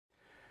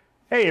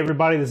Hey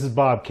everybody, this is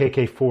Bob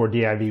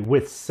KK4DIV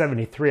with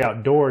 73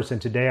 Outdoors,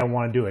 and today I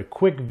want to do a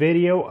quick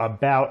video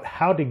about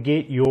how to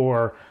get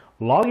your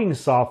logging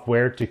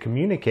software to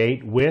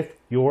communicate with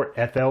your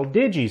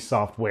FLdigi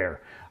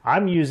software.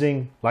 I'm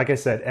using, like I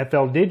said,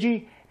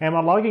 FLdigi, and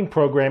my logging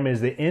program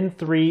is the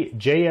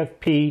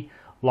N3FJP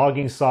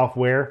logging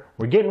software.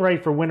 We're getting ready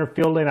for winter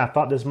field day, and I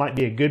thought this might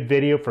be a good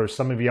video for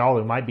some of y'all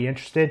who might be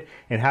interested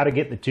in how to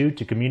get the two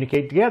to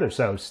communicate together,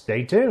 so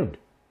stay tuned.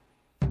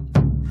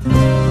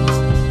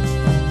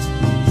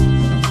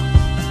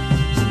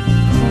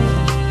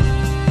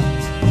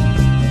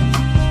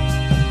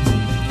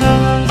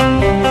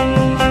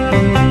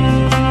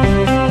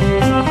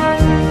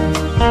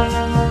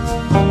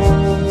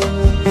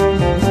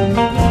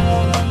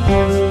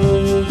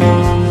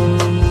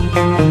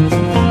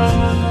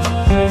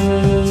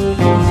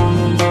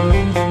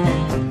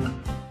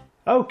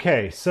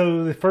 Okay,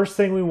 so the first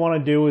thing we want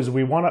to do is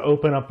we want to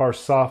open up our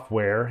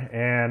software,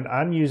 and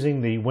I'm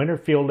using the Winter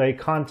Field Day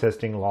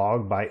Contesting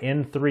Log by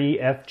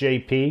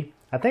N3FJP.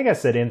 I think I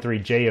said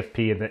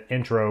N3JFP in the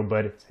intro,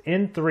 but it's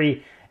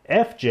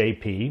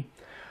N3FJP.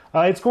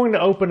 It's going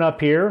to open up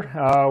here.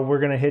 We're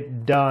going to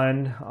hit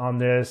done on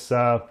this.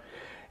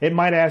 It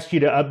might ask you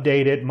to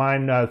update it.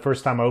 Mine, the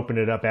first time I opened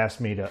it up,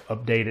 asked me to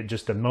update it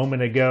just a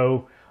moment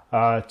ago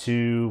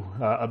to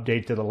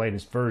update to the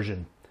latest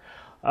version.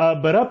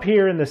 But up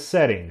here in the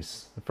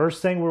settings, the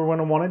first thing we're going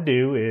to want to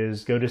do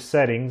is go to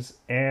settings,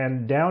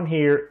 and down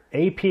here,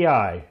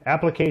 API,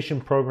 Application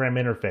Program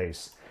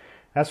Interface.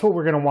 That's what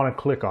we're going to want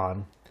to click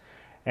on.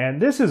 And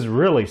this is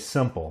really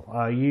simple.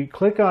 You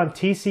click on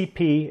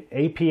TCP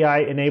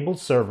API Enabled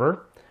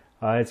Server.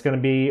 It's going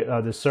to be,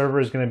 the server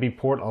is going to be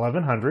port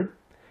 1100,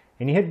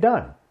 and you hit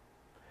done.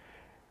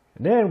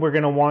 And then we're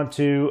going to want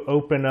to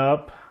open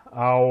up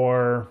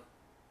our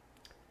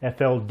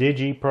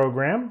FLdigi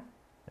program.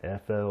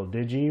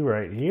 FLdigi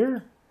right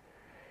here.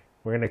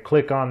 We're going to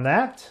click on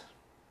that.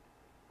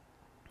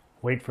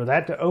 Wait for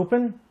that to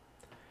open.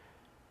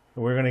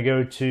 We're going to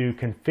go to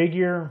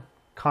Configure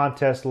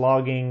Contest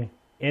Logging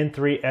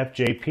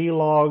N3FJP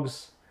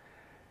Logs.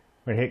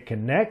 We're going to hit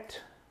Connect.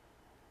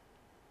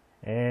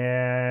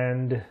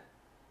 And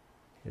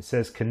it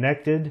says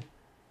Connected.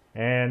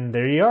 And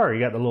there you are. You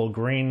got the little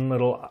green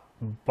little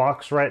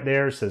box right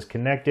there. It says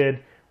Connected.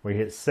 We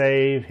hit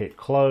Save, hit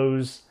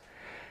Close.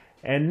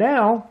 And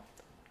now,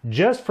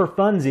 just for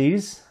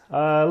funsies,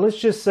 let's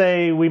just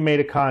say we made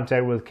a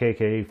contact with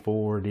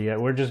KK4D.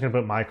 We're just going to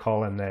put my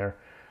call in there.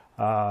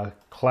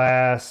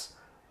 Class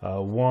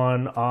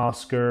 1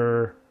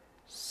 Oscar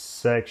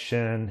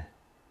section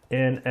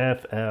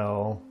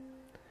NFL.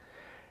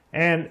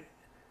 And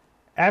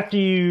after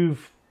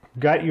you've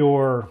got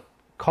your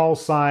call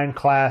sign,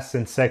 class,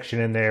 and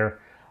section in there,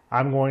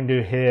 I'm going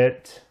to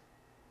hit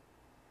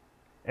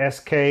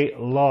SK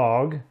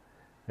log.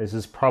 This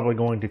is probably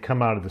going to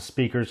come out of the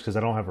speakers because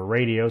I don't have a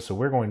radio, so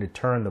we're going to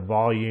turn the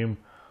volume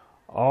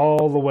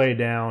all the way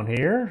down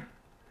here.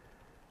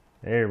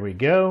 There we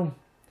go.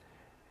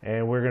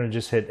 And we're going to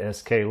just hit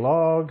SK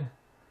log. It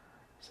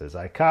says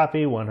I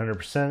copy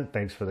 100%.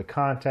 Thanks for the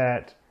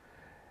contact.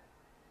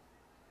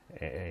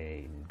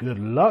 And good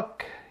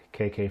luck,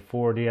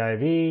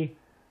 KK4DIV.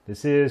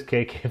 This is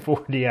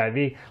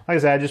KK4DIV. Like I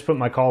said, I just put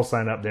my call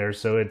sign up there,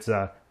 so it's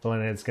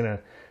going to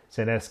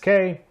send SK.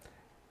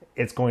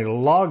 It's going to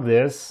log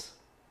this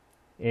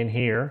in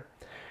here.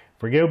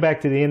 If we go back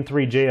to the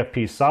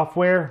N3JFP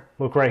software,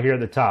 look right here at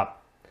the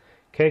top.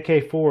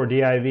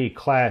 KK4DIV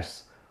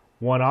Class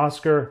 1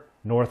 Oscar,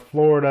 North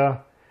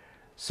Florida.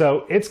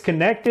 So it's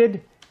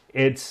connected.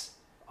 It's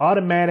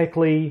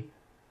automatically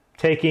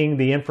taking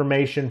the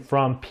information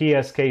from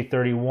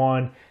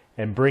PSK31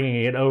 and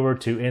bringing it over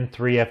to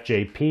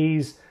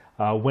N3FJP's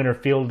Winter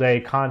Field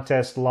Day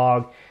Contest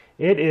Log.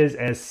 It is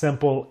as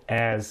simple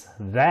as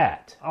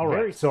that. All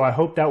right, so I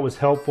hope that was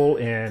helpful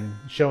in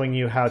showing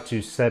you how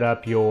to set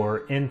up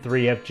your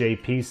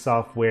N3FJP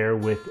software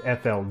with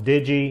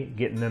FLdigi,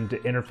 getting them to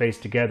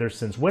interface together.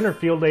 Since Winter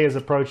Field Day is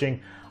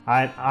approaching,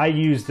 I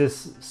use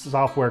this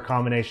software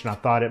combination. I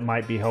thought it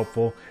might be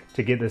helpful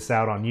to get this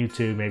out on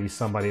YouTube. Maybe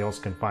somebody else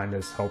can find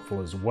this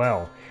helpful as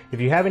well.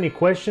 If you have any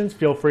questions,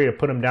 feel free to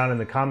put them down in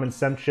the comments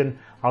section.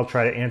 I'll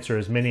try to answer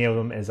as many of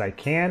them as I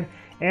can.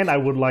 And I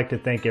would like to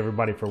thank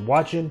everybody for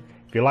watching.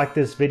 If you like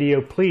this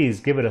video, please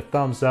give it a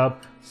thumbs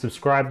up,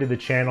 subscribe to the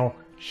channel,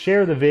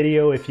 share the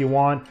video if you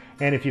want,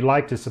 and if you'd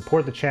like to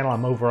support the channel,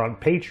 I'm over on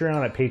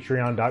Patreon at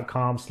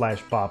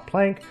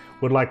patreon.com/BobPlank.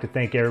 Would like to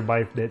thank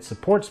everybody that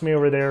supports me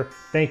over there.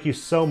 Thank you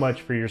so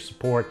much for your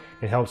support.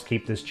 It helps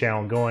keep this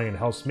channel going and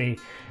helps me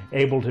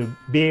able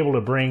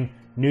to bring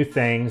new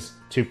things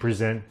to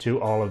present to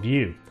all of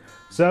you.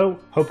 So,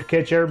 hope to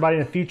catch everybody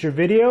in a future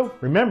video.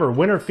 Remember,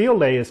 Winter Field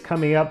Day is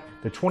coming up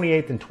the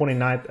 28th and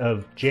 29th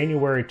of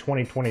January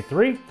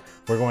 2023.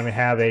 We're going to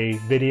have a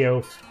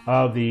video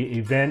of the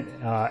event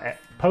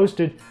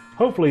posted,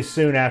 hopefully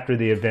soon after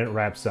the event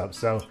wraps up.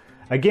 So,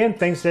 again,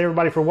 thanks to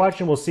everybody for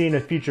watching. We'll see you in a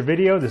future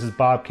video. This is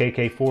Bob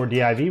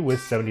KK4DIV with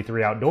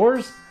 73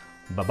 Outdoors.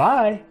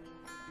 Bye-bye.